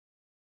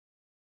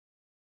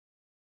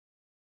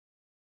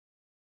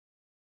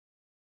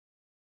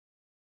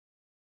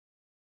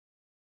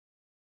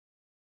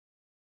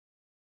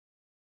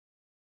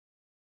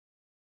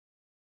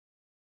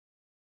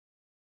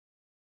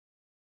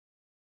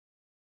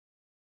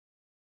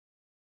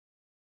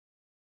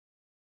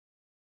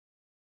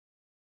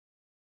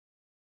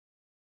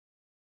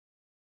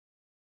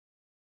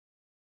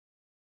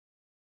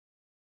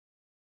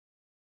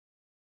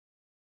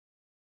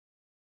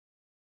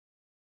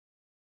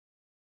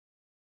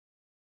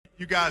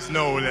You guys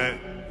know that,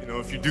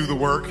 if you do the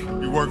work,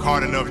 you work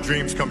hard enough,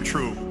 dreams come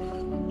true.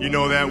 You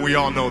know that, we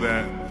all know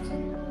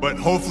that. But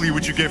hopefully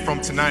what you get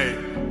from tonight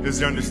is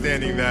the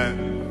understanding that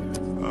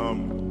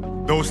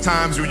those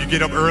times when you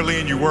get up early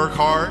and you work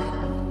hard,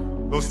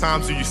 those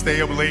times when you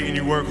stay up late and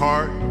you work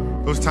hard,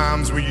 those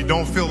times when you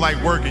don't feel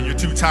like working, you're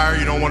too tired,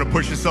 you don't want to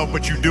push yourself,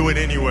 but you do it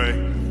anyway.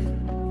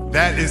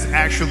 That is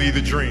actually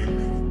the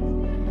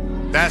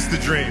dream. That's the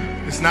dream.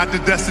 It's not the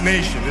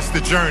destination, it's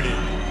the journey.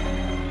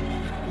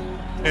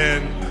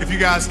 And if you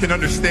guys can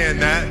understand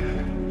that,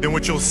 then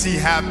what you'll see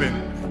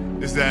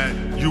happen is that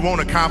you won't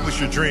accomplish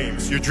your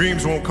dreams. Your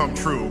dreams won't come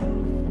true.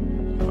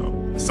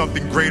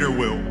 Something greater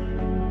will.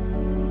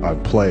 I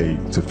play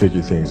to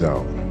figure things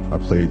out. I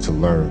play to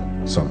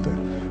learn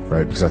something,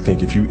 right? Because I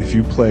think if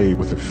you play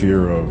with a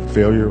fear of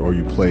failure, or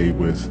you play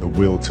with a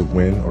will to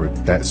win, or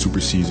that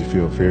supersedes a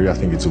fear of failure, I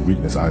think it's a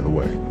weakness either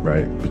way,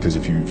 right? Because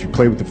if you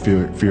play with the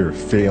fear of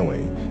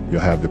failing,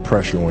 you'll have the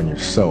pressure on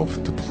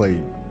yourself to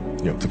play,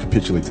 to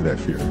capitulate to that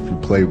fear. If you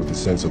play with the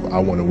sense of I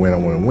want to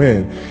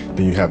win,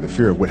 then you have the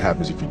fear of what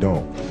happens if you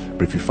don't.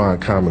 But if you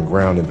find common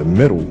ground in the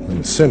middle, in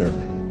the center,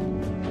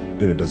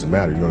 then it doesn't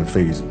matter. You're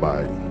unfazed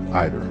by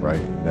either,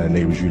 right? That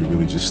enables you to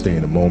really just stay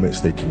in the moment,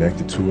 stay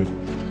connected to it,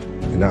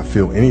 and not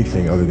feel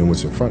anything other than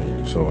what's in front of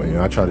you.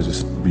 So I try to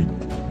just be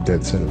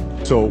dead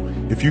centered. So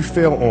if you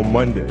fail on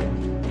Monday,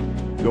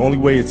 the only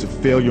way it's a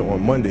failure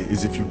on Monday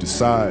is if you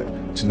decide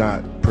to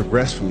not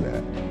progress from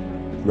that.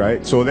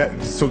 Right? So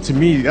to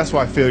me, that's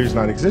why failure is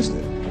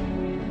non-existent.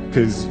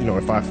 Because,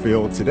 if I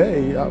fail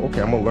today, okay,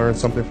 I'm going to learn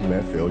something from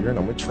that failure, and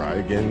I'm going to try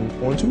again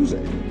on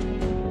Tuesday.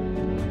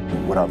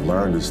 What I've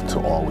learned is to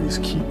always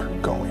keep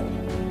going.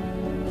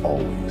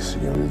 Always.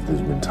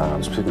 There's been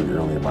times, particularly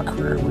early in my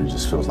career, where it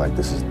just feels like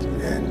this is the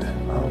end.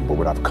 But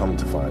what I've come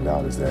to find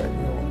out is that,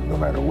 no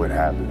matter what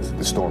happens,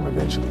 the storm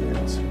eventually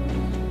ends.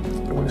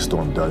 And when the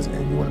storm does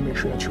end, you want to make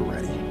sure that you're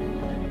ready.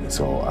 And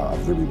so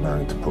I've really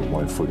learned to put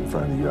one foot in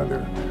front of the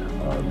other.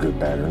 Good,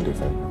 bad, or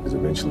indifferent, because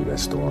eventually that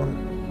storm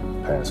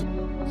passes.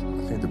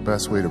 I think the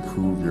best way to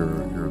prove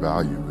your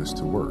value is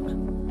to work,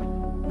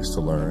 is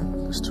to learn,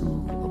 is to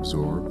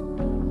absorb,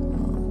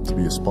 to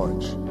be a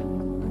sponge.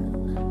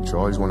 You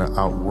always want to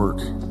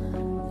outwork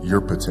your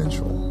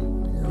potential.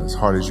 As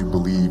hard as you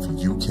believe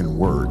you can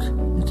work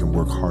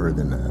harder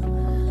than that.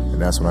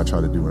 And that's what I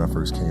tried to do when I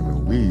first came in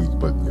the league.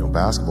 But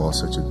basketball is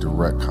such a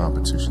direct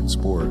competition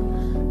sport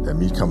that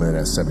me coming in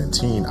at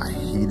 17, I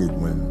hated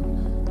when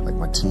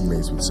my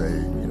teammates would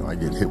say, I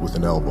get hit with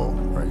an elbow,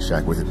 right?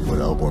 Shaq would hit me with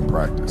an elbow in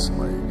practice.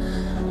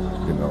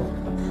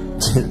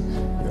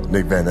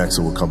 Nick Van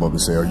Exel would come up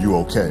and say, "Are you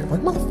okay?" I'm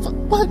like, motherfucker,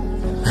 what?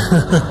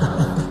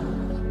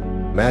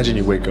 Imagine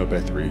you wake up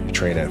at 3, you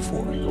train at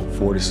 4, you go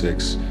 4 to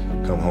 6,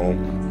 come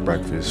home,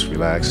 breakfast,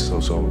 relax, blah,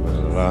 blah,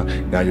 blah.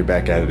 Now you're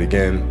back at it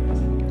again,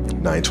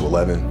 9 to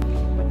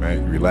 11, right?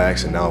 You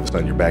relax, and now all of a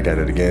sudden you're back at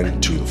it again,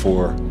 2 to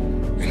 4,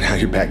 and now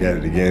you're back at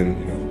it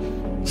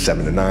again,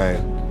 7 to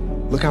 9.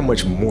 Look how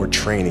much more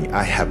training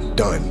I have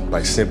done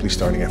by simply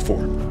starting at 4,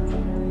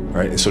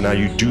 right? And so now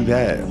you do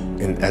that,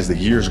 and as the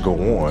years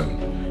go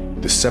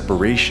on, the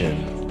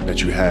separation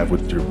that you have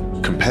with your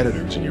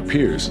competitors and your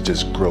peers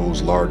just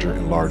grows larger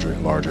and larger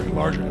and larger and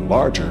larger and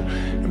larger.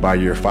 And by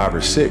year 5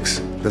 or 6,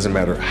 doesn't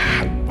matter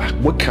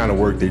what kind of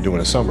work they do in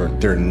the summer,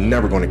 they're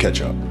never going to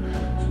catch up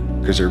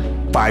because they're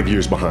 5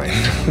 years behind.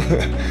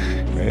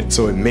 Right?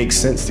 So it makes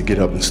sense to get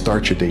up and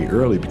start your day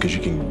early because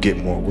you can get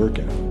more work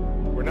in.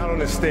 We're not on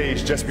this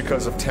stage just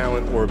because of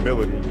talent or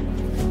ability.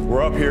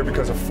 We're up here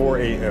because of 4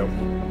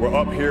 a.m. We're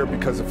up here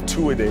because of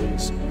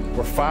 2-a-days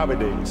or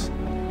 5-a-days.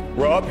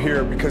 We're up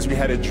here because we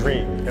had a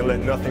dream and let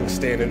nothing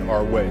stand in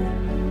our way.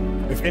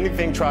 If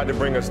anything tried to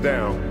bring us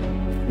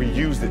down, we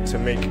used it to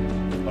make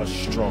us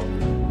strong.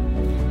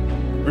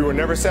 We were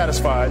never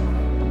satisfied,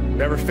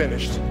 never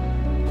finished.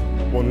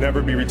 We'll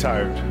never be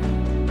retired.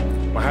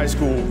 My high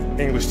school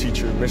English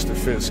teacher, Mr.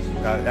 Fisk,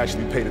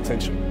 actually paid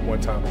attention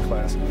one time in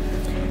class.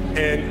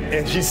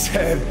 And he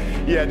said,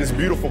 he had this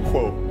beautiful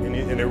quote, and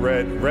it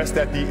read, "Rest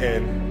at the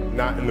end,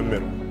 not in the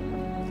middle."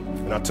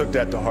 And I took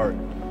that to heart.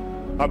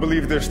 I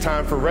believe there's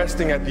time for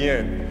resting at the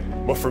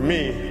end, but for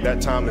me,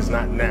 that time is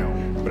not now,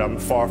 but I'm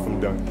far from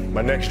done.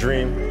 My next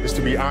dream is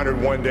to be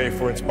honored one day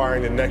for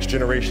inspiring the next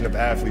generation of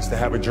athletes to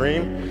have a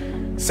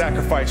dream,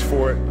 sacrifice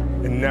for it,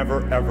 and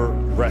never, ever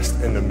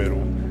rest in the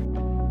middle.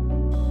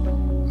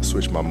 I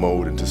switched my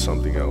mode into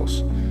something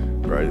else,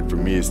 right? For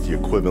me, it's the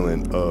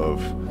equivalent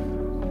of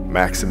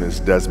Maximus,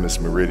 Decimus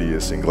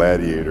Meridius, and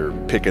Gladiator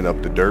picking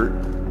up the dirt,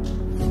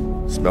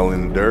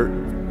 smelling the dirt.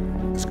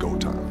 It's go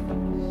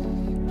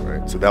time,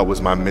 right? So that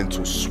was my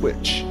mental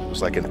switch. It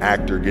was like an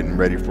actor getting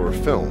ready for a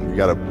film. You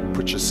gotta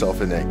put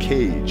yourself in that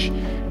cage.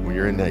 When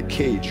you're in that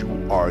cage,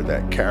 you are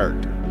that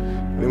character.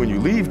 And then when you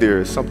leave there,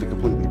 it's something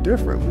completely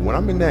different. But when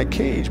I'm in that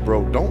cage,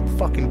 bro, don't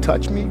fucking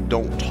touch me.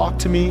 Don't talk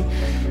to me.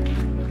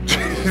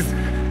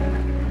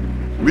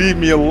 Leave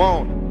me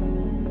alone.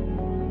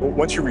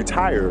 Once you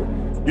retire,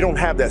 you don't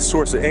have that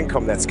source of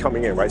income that's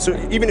coming in, right? So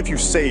even if you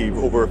save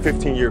over a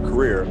 15-year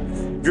career,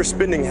 if your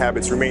spending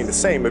habits remain the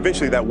same,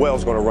 eventually that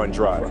well's gonna run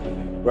dry.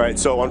 right?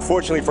 So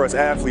unfortunately for us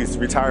athletes,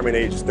 retirement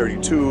age is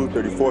 32,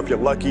 34 if you're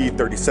lucky,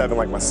 37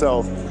 like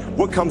myself.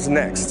 What comes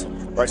next,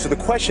 right? So the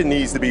question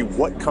needs to be,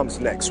 what comes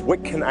next?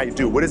 What can I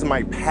do? What is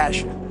my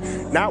passion?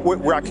 Not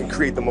where I can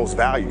create the most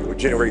value or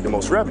generate the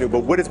most revenue, but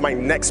what is my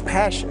next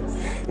passion?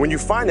 When you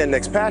find that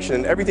next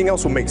passion, everything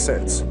else will make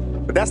sense.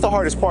 But that's the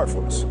hardest part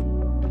for us.